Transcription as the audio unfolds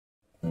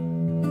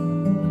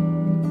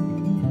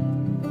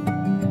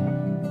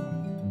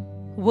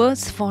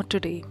Verse for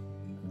today.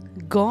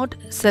 God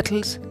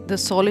settles the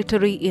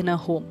solitary in a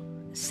home.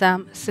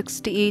 Psalm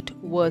 68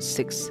 verse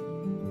 6.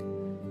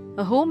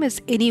 A home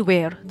is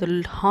anywhere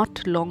the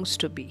heart longs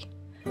to be.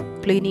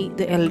 Pliny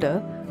the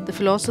Elder, the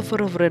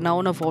philosopher of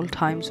renown of all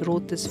times,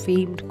 wrote this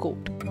famed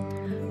quote.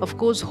 Of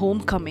course,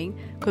 homecoming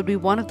could be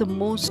one of the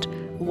most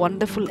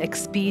wonderful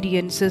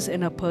experiences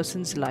in a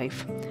person's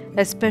life,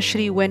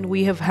 especially when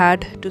we have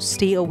had to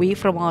stay away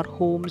from our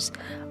homes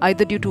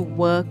either due to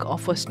work or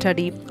for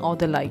study or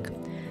the like.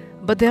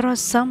 But there are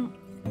some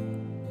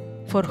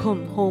for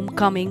whom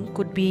homecoming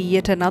could be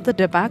yet another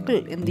debacle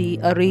in the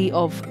array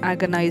of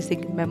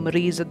agonizing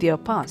memories of their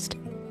past.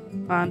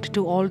 And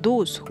to all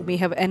those who may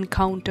have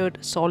encountered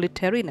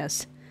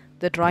solitariness,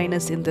 the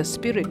dryness in the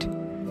spirit,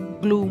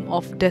 gloom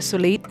of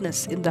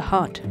desolateness in the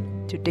heart,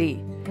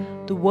 today,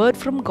 the word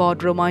from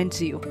God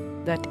reminds you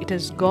that it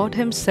is God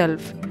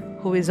Himself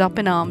who is up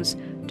in arms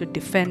to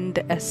defend,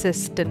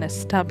 assist, and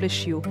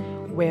establish you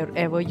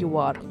wherever you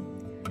are.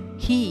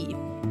 He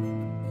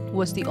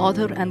was the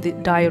author and the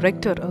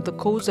director of the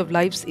course of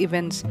life's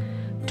events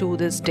to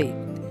this day.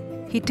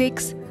 He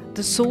takes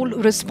the sole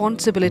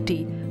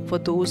responsibility for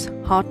those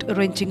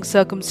heart-wrenching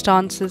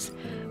circumstances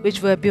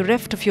which were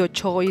bereft of your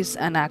choice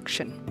and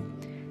action.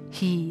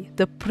 He,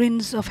 the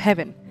Prince of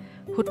Heaven,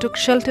 who took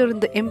shelter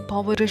in the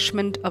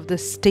impoverishment of the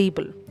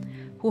stable,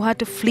 who had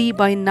to flee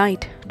by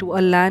night to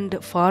a land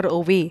far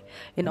away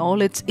in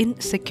all its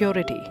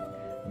insecurity,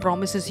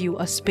 promises you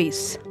a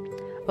space,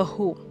 a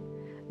home,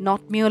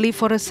 not merely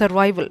for a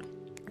survival,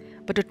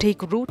 but to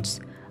take roots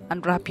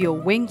and wrap your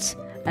wings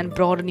and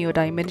broaden your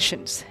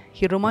dimensions.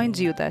 He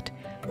reminds you that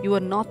you are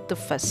not the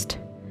first,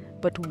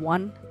 but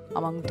one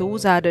among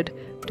those added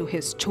to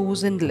His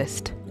chosen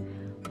list,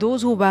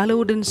 those who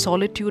wallowed in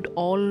solitude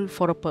all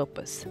for a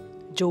purpose.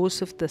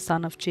 Joseph, the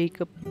son of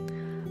Jacob,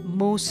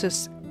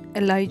 Moses,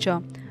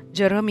 Elijah,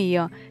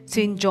 Jeremiah,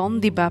 St. John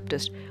the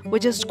Baptist were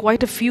just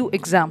quite a few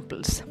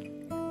examples.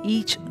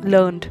 Each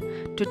learned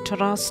to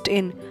trust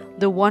in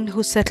the one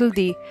who settled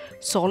the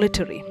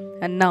solitary,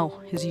 and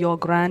now is your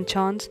grand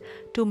chance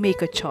to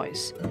make a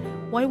choice.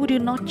 Why would you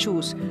not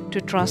choose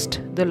to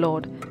trust the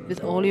Lord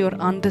with all your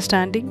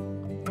understanding?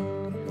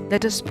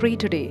 Let us pray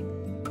today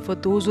for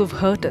those who have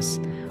hurt us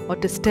or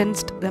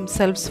distanced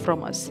themselves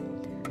from us.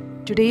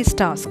 Today's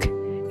task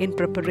in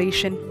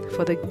preparation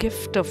for the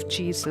gift of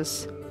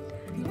Jesus.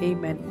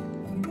 Amen.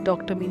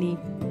 Dr. Mini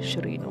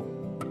Sherino.